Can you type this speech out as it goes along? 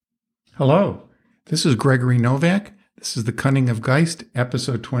Hello, this is Gregory Novak. This is The Cunning of Geist,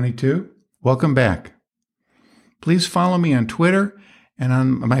 episode 22. Welcome back. Please follow me on Twitter and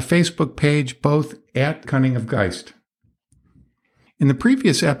on my Facebook page, both at Cunning of Geist. In the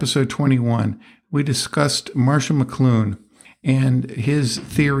previous episode 21, we discussed Marshall McLuhan and his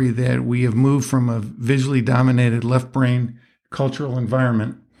theory that we have moved from a visually dominated left brain cultural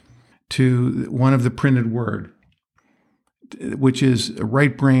environment to one of the printed word, which is a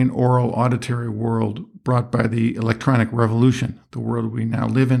right brain oral auditory world brought by the electronic revolution, the world we now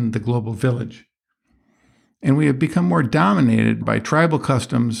live in, the global village. And we have become more dominated by tribal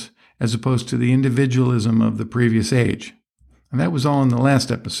customs as opposed to the individualism of the previous age. And that was all in the last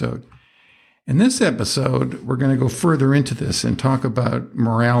episode. In this episode, we're going to go further into this and talk about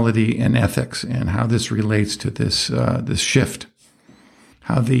morality and ethics and how this relates to this shift,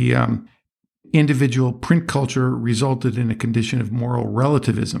 how the individual print culture resulted in a condition of moral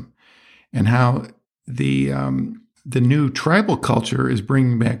relativism, and how the new tribal culture is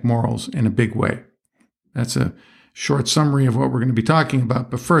bringing back morals in a big way. That's a short summary of what we're going to be talking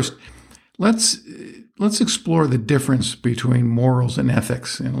about. But first, let's explore the difference between morals and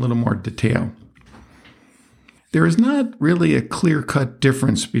ethics in a little more detail. There is not really a clear-cut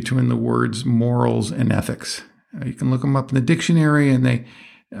difference between the words morals and ethics. You can look them up in the dictionary, and they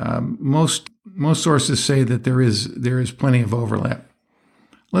most sources say that there is plenty of overlap.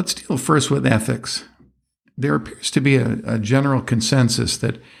 Let's deal first with ethics. There appears to be a general consensus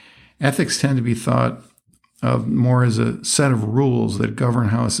that ethics tend to be thought of more as a set of rules that govern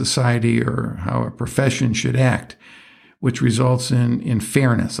how a society or how a profession should act, which results in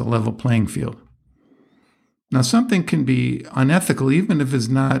fairness, a level playing field. Now, something can be unethical even if it's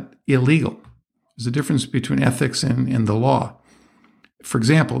not illegal. There's a difference between ethics and the law. For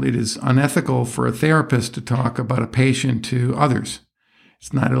example, it is unethical for a therapist to talk about a patient to others.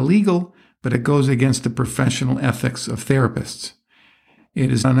 It's not illegal, but it goes against the professional ethics of therapists.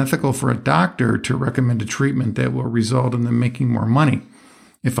 It is unethical for a doctor to recommend a treatment that will result in them making more money,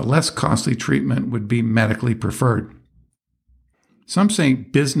 if a less costly treatment would be medically preferred. Some say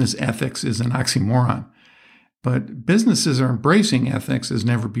business ethics is an oxymoron, but businesses are embracing ethics as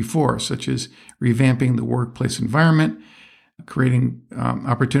never before, such as revamping the workplace environment, creating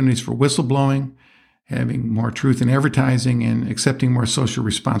opportunities for whistleblowing, having more truth in advertising, and accepting more social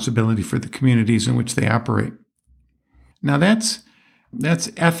responsibility for the communities in which they operate. Now that's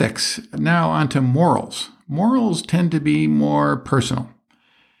ethics. Now on to morals. Morals tend to be more personal.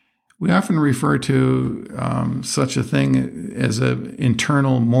 We often refer to such a thing as an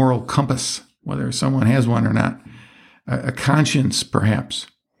internal moral compass, whether someone has one or not, a conscience perhaps.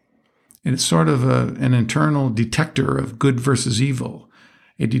 It's sort of an internal detector of good versus evil,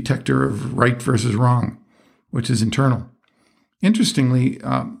 a detector of right versus wrong, which is internal. Interestingly,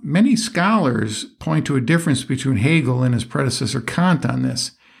 many scholars point to a difference between Hegel and his predecessor Kant on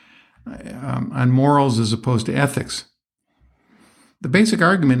this, on morals as opposed to ethics. The basic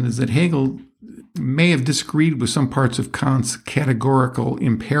argument is that Hegel may have disagreed with some parts of Kant's categorical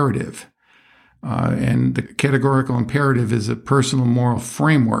imperative. And the categorical imperative is a personal moral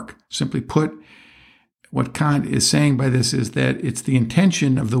framework. Simply put, what Kant is saying by this is that it's the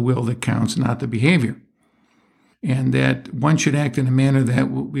intention of the will that counts, not the behavior. And that one should act in a manner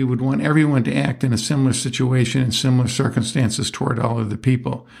that we would want everyone to act in a similar situation in similar circumstances toward all of the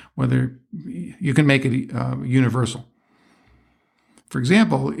people, whether you can make it universal. For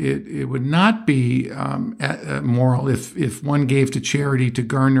example, it would not be moral if one gave to charity to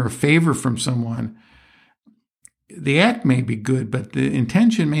garner a favor from someone. The act may be good, but the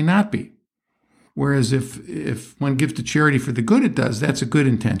intention may not be. Whereas if one gives to charity for the good it does, that's a good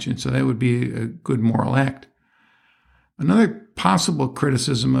intention. So that would be a good moral act. Another possible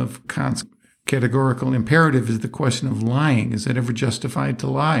criticism of Kant's categorical imperative is the question of lying. Is it ever justified to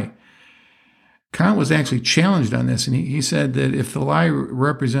lie? Kant was actually challenged on this, and he said that if the lie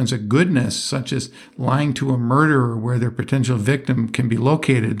represents a goodness, such as lying to a murderer where their potential victim can be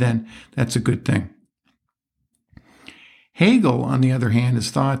located, then that's a good thing. Hegel, on the other hand,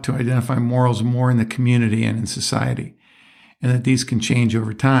 is thought to identify morals more in the community and in society, and that these can change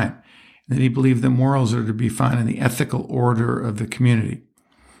over time. And that he believed that morals are to be found in the ethical order of the community.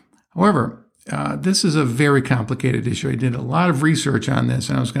 However, this is a very complicated issue. I did a lot of research on this,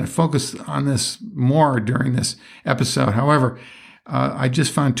 and I was going to focus on this more during this episode. However, I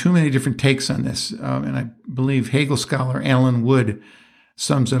just found too many different takes on this, and I believe Hegel scholar Alan Wood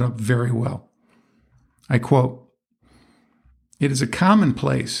sums it up very well. I quote, "It is a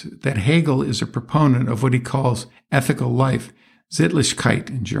commonplace that Hegel is a proponent of what he calls ethical life, Sittlichkeit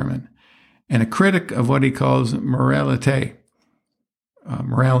in German, and a critic of what he calls Moralität,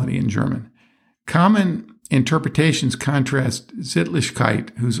 morality in German. Common interpretations contrast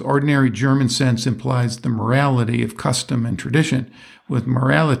Sittlichkeit, whose ordinary German sense implies the morality of custom and tradition, with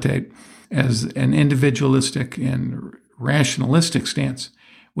Moralität as an individualistic and rationalistic stance,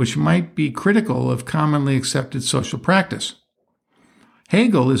 which might be critical of commonly accepted social practice.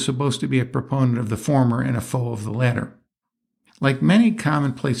 Hegel is supposed to be a proponent of the former and a foe of the latter. Like many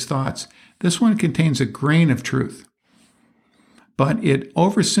commonplace thoughts, this one contains a grain of truth, but it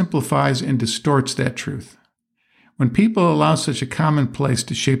oversimplifies and distorts that truth. When people allow such a commonplace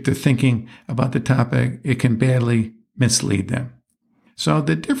to shape their thinking about the topic, it can badly mislead them. So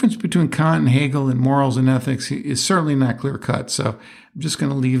the difference between Kant and Hegel in morals and ethics is certainly not clear-cut, so I'm just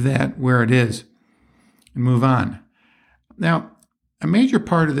going to leave that where it is and move on. Now, a major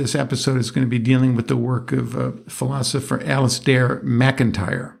part of this episode is going to be dealing with the work of philosopher Alasdair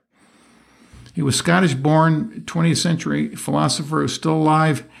MacIntyre. He was Scottish-born, 20th century philosopher who's still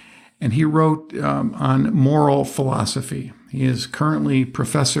alive, and he wrote on moral philosophy. He is currently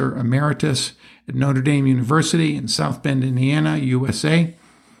professor emeritus at Notre Dame University in South Bend, Indiana, USA.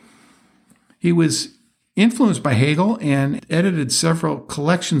 He was influenced by Hegel and edited several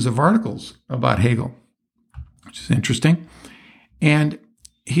collections of articles about Hegel, which is interesting. And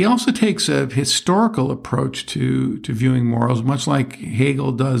he also takes a historical approach to viewing morals, much like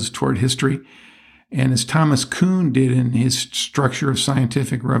Hegel does toward history, and as Thomas Kuhn did in his Structure of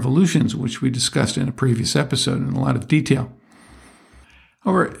Scientific Revolutions, which we discussed in a previous episode in a lot of detail.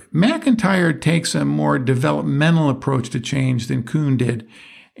 However, MacIntyre takes a more developmental approach to change than Kuhn did,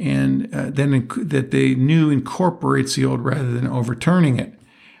 and that the new incorporates the old rather than overturning it.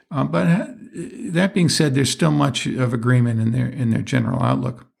 But that being said, there's still much of agreement in their general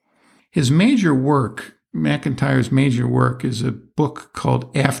outlook. His major work, MacIntyre's major work, is a book called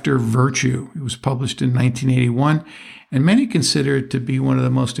After Virtue. It was published in 1981, and many consider it to be one of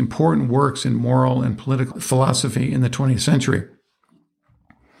the most important works in moral and political philosophy in the 20th century.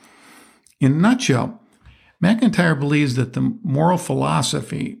 In a nutshell, MacIntyre believes that the moral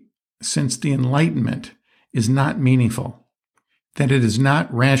philosophy since the Enlightenment is not meaningful, that it is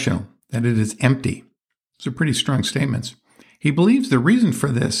not rational, that it is empty. Those are pretty strong statements. He believes the reason for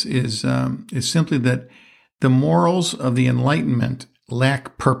this is simply that the morals of the Enlightenment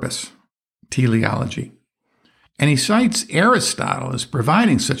lack purpose, teleology. And he cites Aristotle as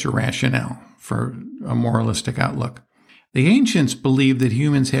providing such a rationale for a moralistic outlook. The ancients believed that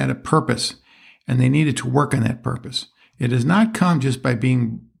humans had a purpose, and they needed to work on that purpose. It does not come just by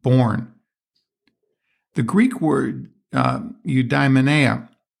being born. The Greek word eudaimonia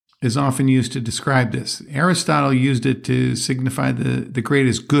is often used to describe this. Aristotle used it to signify the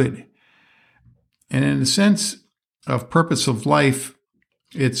greatest good. And in the sense of purpose of life,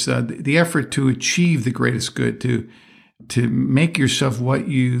 it's the effort to achieve the greatest good, to make yourself what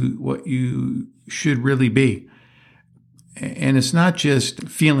you should really be. And it's not just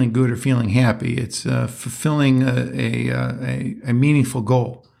feeling good or feeling happy. It's fulfilling a meaningful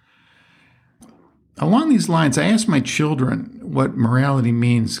goal. Along these lines, I asked my children what morality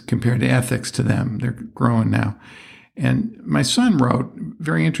means compared to ethics to them. They're growing now. And my son wrote,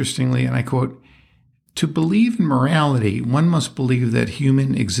 very interestingly, and I quote, "To believe in morality, one must believe that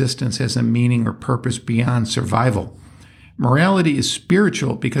human existence has a meaning or purpose beyond survival. Morality is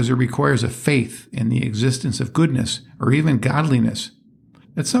spiritual because it requires a faith in the existence of goodness or even godliness."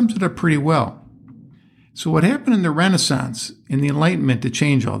 That sums it up pretty well. So what happened in the Renaissance, in the Enlightenment, to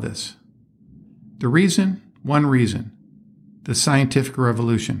change all this? The reason, one reason, the scientific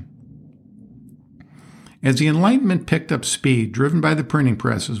revolution. As the Enlightenment picked up speed, driven by the printing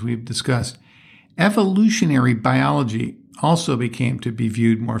press, as we've discussed, evolutionary biology also became to be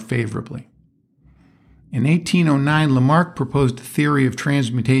viewed more favorably. In 1809, Lamarck proposed a theory of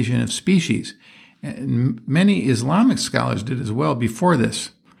transmutation of species, and many Islamic scholars did as well before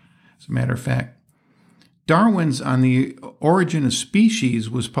this, as a matter of fact. Darwin's On the Origin of Species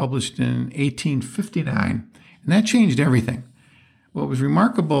was published in 1859, and that changed everything. What was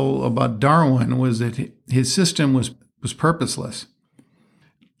remarkable about Darwin was that his system was purposeless.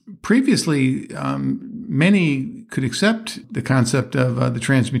 Previously, many could accept the concept of the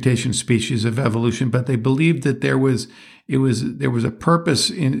transmutation species of evolution, but they believed that there was a purpose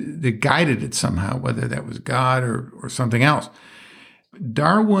that guided it somehow, whether that was God or something else.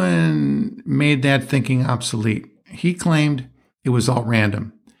 Darwin made that thinking obsolete. He claimed it was all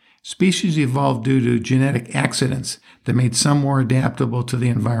random. Species evolved due to genetic accidents that made some more adaptable to the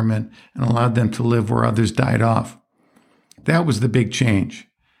environment and allowed them to live where others died off. That was the big change.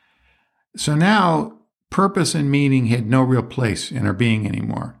 So now, purpose and meaning had no real place in our being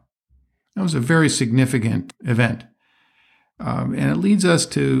anymore. That was a very significant event. And it leads us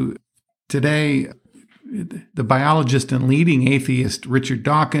to today. The biologist and leading atheist Richard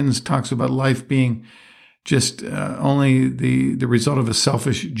Dawkins talks about life being just only the result of a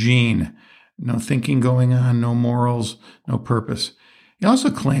selfish gene. No thinking going on, no morals, no purpose. He also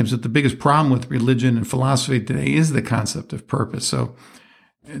claims that the biggest problem with religion and philosophy today is the concept of purpose. So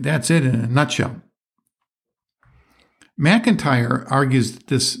that's it in a nutshell. MacIntyre argues that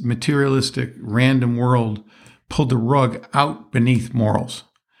this materialistic, random world pulled the rug out beneath morals.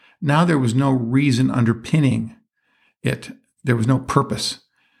 Now there was no reason underpinning it. There was no purpose.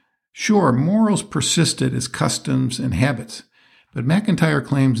 Sure, morals persisted as customs and habits, but MacIntyre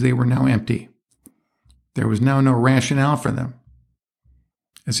claims they were now empty. There was now no rationale for them.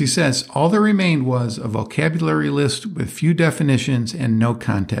 As he says, all that remained was a vocabulary list with few definitions and no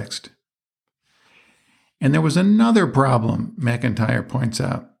context. And there was another problem, MacIntyre points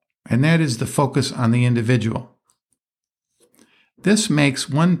out, and that is the focus on the individual. This makes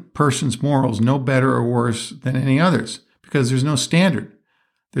one person's morals no better or worse than any other's because there's no standard.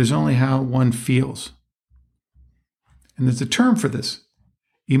 There's only how one feels. And there's a term for this,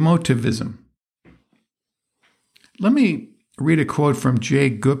 emotivism. Let me read a quote from Jay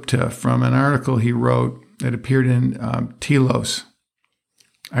Gupta from an article he wrote that appeared in Telos.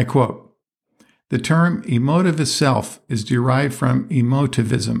 I quote, "The term emotivist self is derived from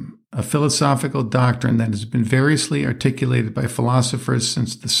emotivism, a philosophical doctrine that has been variously articulated by philosophers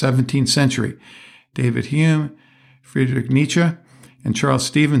since the 17th century. David Hume, Friedrich Nietzsche, and Charles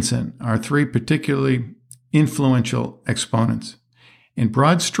Stevenson are three particularly influential exponents. In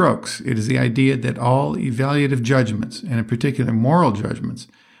broad strokes, it is the idea that all evaluative judgments, and in particular moral judgments,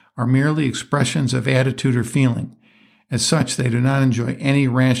 are merely expressions of attitude or feeling. As such, they do not enjoy any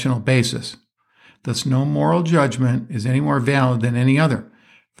rational basis. Thus, no moral judgment is any more valid than any other.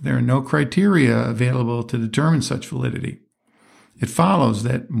 There are no criteria available to determine such validity. It follows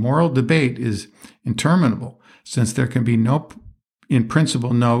that moral debate is interminable, since there can be in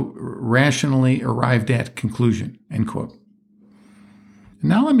principle, no rationally arrived at conclusion." End quote.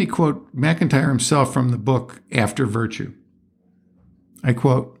 Now let me quote MacIntyre himself from the book After Virtue. I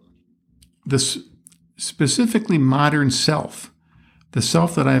quote, "The specifically modern self, the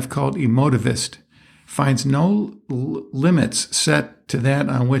self that I have called emotivist, finds no limits set to that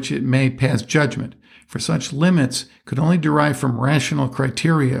on which it may pass judgment, for such limits could only derive from rational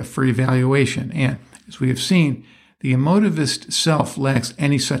criteria for evaluation, and, as we have seen, the emotivist self lacks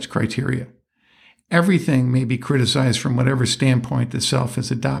any such criteria. Everything may be criticized from whatever standpoint the self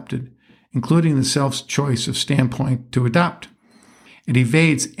has adopted, including the self's choice of standpoint to adopt. It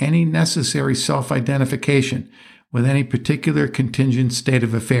evades any necessary self-identification with any particular contingent state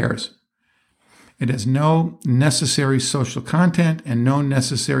of affairs. It has no necessary social content and no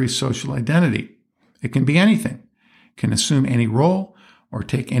necessary social identity. It can be anything, can assume any role, or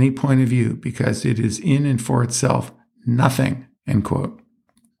take any point of view because it is in and for itself nothing," end quote.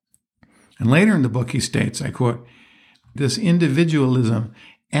 And later in the book he states, I quote, "This individualism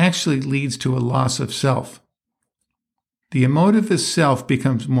actually leads to a loss of self. The emotivist self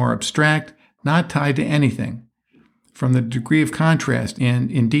becomes more abstract, not tied to anything. From the degree of contrast and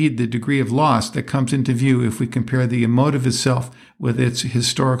indeed the degree of loss that comes into view if we compare the emotivist self with its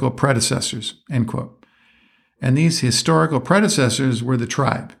historical predecessors," end quote. And these historical predecessors were the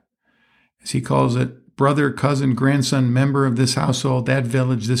tribe. As he calls it, brother, cousin, grandson, member of this household, that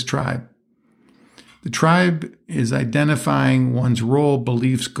village, this tribe. The tribe is identifying one's role,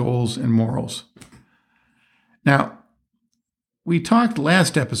 beliefs, goals, and morals. Now, we talked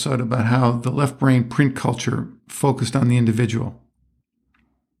last episode about how the left brain print culture focused on the individual.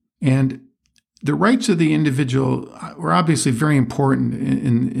 And the rights of the individual were obviously very important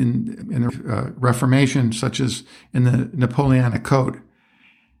in the Reformation, such as in the Napoleonic Code.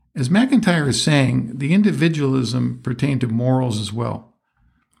 As MacIntyre is saying, the individualism pertained to morals as well.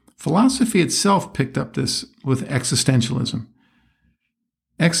 Philosophy itself picked up this with existentialism.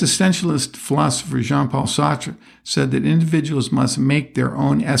 Existentialist philosopher Jean-Paul Sartre said that individuals must make their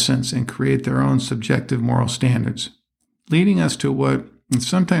own essence and create their own subjective moral standards, leading us to what is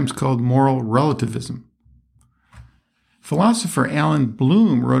sometimes called moral relativism. Philosopher Alan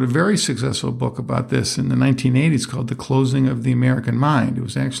Bloom wrote a very successful book about this in the 1980s called The Closing of the American Mind. It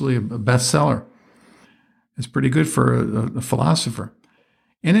was actually a bestseller. It's pretty good for a philosopher.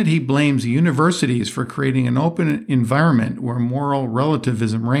 In it, he blames universities for creating an open environment where moral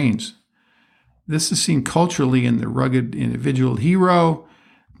relativism reigns. This is seen culturally in the rugged individual hero,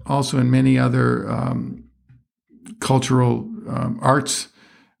 also in many other cultural arts,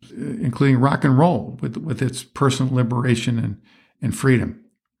 including rock and roll, with its personal liberation and freedom.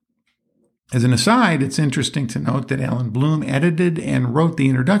 As an aside, it's interesting to note that Alan Bloom edited and wrote the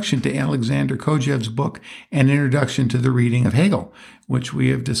introduction to Alexander Kojev's book, An Introduction to the Reading of Hegel, which we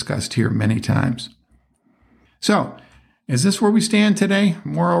have discussed here many times. So, is this where we stand today?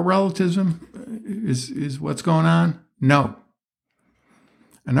 Moral relativism is what's going on? No.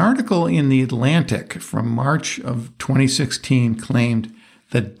 An article in The Atlantic from March of 2016 claimed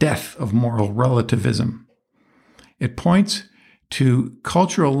the death of moral relativism. It points to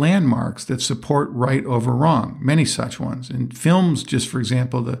cultural landmarks that support right over wrong, many such ones. In films, just for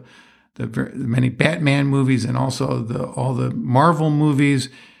example, the many Batman movies and also all the Marvel movies,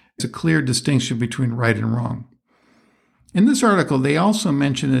 it's a clear distinction between right and wrong. In this article, they also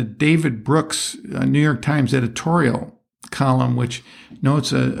mention a David Brooks New York Times editorial column, which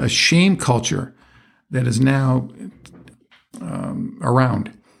notes a shame culture that is now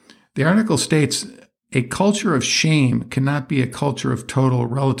around. The article states, a culture of shame cannot be a culture of total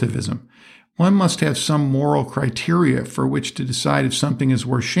relativism. One must have some moral criteria for which to decide if something is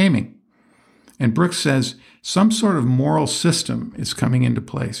worth shaming. And Brooks says some sort of moral system is coming into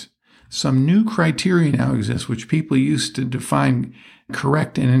place. Some new criteria now exist which people use to define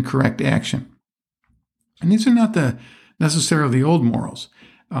correct and incorrect action. And these are not necessarily the old morals.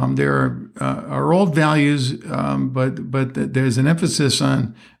 There are old values, but there's an emphasis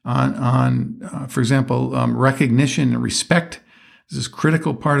on for example, recognition and respect. This is a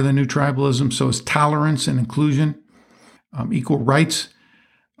critical part of the new tribalism. So is tolerance and inclusion, equal rights.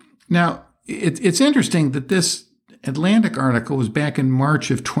 Now, it's interesting that this Atlantic article was back in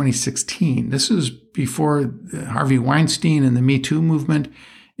March of 2016. This is before Harvey Weinstein and the Me Too movement.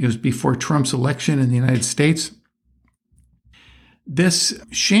 It was before Trump's election in the United States. This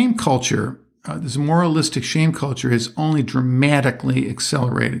shame culture, this moralistic shame culture, has only dramatically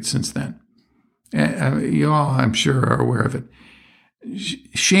accelerated since then. You all, I'm sure, are aware of it.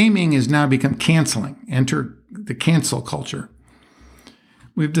 Shaming has now become canceling. Enter the cancel culture.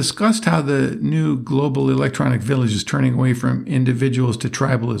 We've discussed how the new global electronic village is turning away from individuals to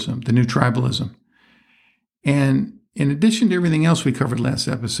tribalism, the new tribalism. And in addition to everything else we covered last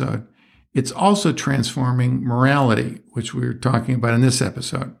episode, it's also transforming morality, which we're talking about in this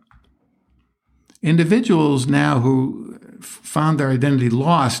episode. Individuals now who found their identity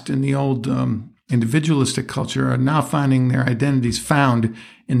lost in the old individualistic culture are now finding their identities found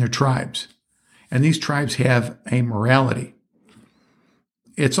in their tribes. And these tribes have a morality.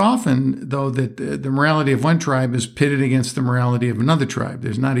 It's often, though, that the morality of one tribe is pitted against the morality of another tribe.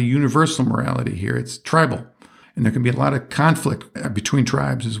 There's not a universal morality here. It's tribal. And there can be a lot of conflict between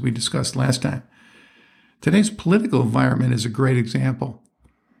tribes, as we discussed last time. Today's political environment is a great example.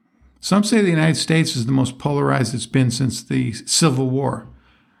 Some say the United States is the most polarized it's been since the Civil War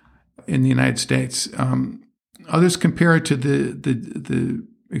in the United States. Others compare it to the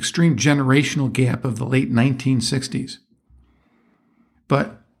extreme generational gap of the late 1960s.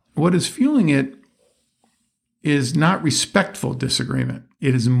 But what is fueling it is not respectful disagreement.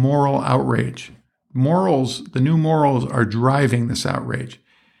 It is moral outrage. Morals, the new morals, are driving this outrage.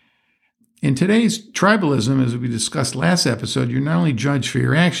 In today's tribalism, as we discussed last episode, you're not only judged for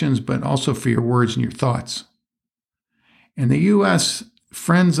your actions, but also for your words and your thoughts. In the U.S.,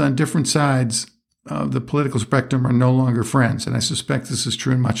 friends on different sides of the political spectrum are no longer friends, and I suspect this is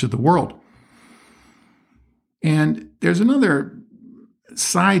true in much of the world. And there's another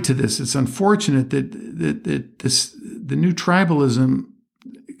side to this. It's unfortunate that the new tribalism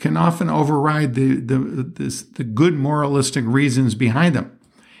can often override the good moralistic reasons behind them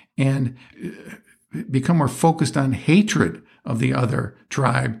and become more focused on hatred of the other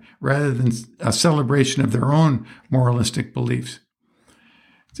tribe rather than a celebration of their own moralistic beliefs.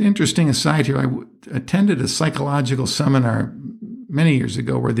 It's an interesting aside here. I attended a psychological seminar many years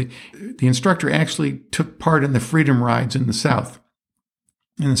ago where the instructor actually took part in the freedom rides in the South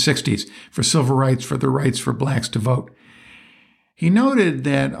in the 60s for civil rights, for the rights for blacks to vote. He noted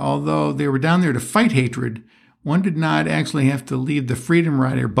that although they were down there to fight hatred, one did not actually have to leave the Freedom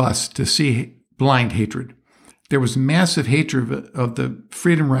Rider bus to see blind hatred. There was massive hatred of the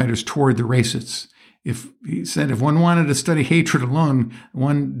Freedom Riders toward the racists. He said if one wanted to study hatred alone,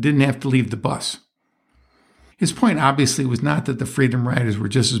 one didn't have to leave the bus. His point obviously was not that the Freedom Riders were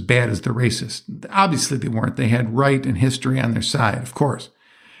just as bad as the racists. Obviously they weren't. They had right and history on their side, of course.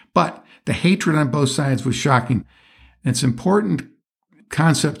 But the hatred on both sides was shocking. And it's an important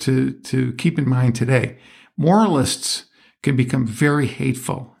concept to keep in mind today. Moralists can become very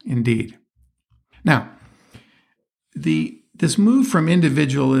hateful indeed. Now, this move from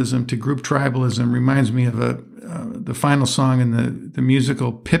individualism to group tribalism reminds me of the final song in the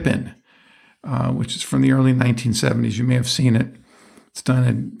musical Pippin, which is from the early 1970s. You may have seen it. It's done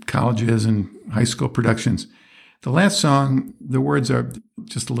at colleges and high school productions. The last song, the words are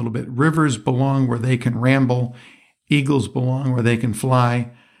just a little bit. Rivers belong where they can ramble. Eagles belong where they can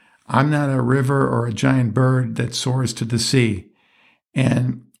fly. I'm not a river or a giant bird that soars to the sea.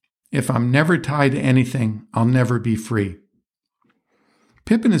 And if I'm never tied to anything, I'll never be free.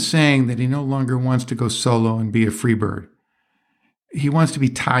 Pippin is saying that he no longer wants to go solo and be a free bird. He wants to be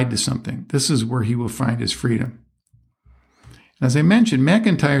tied to something. This is where he will find his freedom. As I mentioned,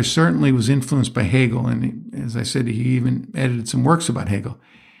 MacIntyre certainly was influenced by Hegel, and as I said, he even edited some works about Hegel.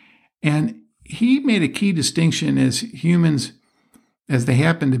 And he made a key distinction as humans, as they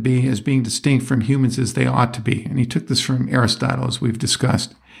happen to be, as being distinct from humans as they ought to be. And he took this from Aristotle, as we've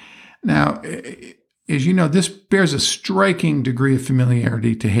discussed. Now, as you know, this bears a striking degree of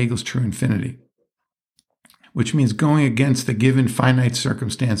familiarity to Hegel's true infinity, which means going against the given finite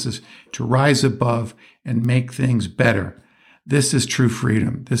circumstances to rise above and make things better. This is true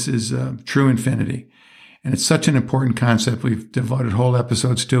freedom. This is true infinity. And it's such an important concept. We've devoted whole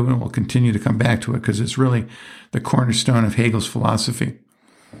episodes to it, and we'll continue to come back to it because it's really the cornerstone of Hegel's philosophy.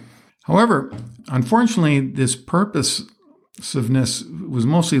 However, unfortunately, this purposiveness was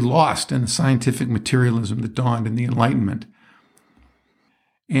mostly lost in the scientific materialism that dawned in the Enlightenment.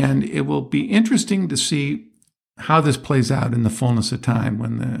 And it will be interesting to see how this plays out in the fullness of time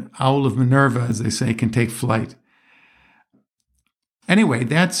when the owl of Minerva, as they say, can take flight. Anyway,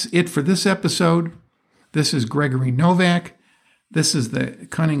 that's it for this episode. This is Gregory Novak. This is the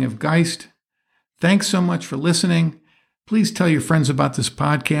Cunning of Geist. Thanks so much for listening. Please tell your friends about this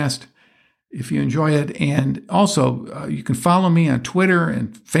podcast if you enjoy it. And also, you can follow me on Twitter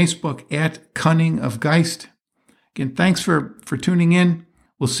and Facebook at Cunning of Geist. Again, thanks for tuning in.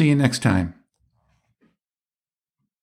 We'll see you next time.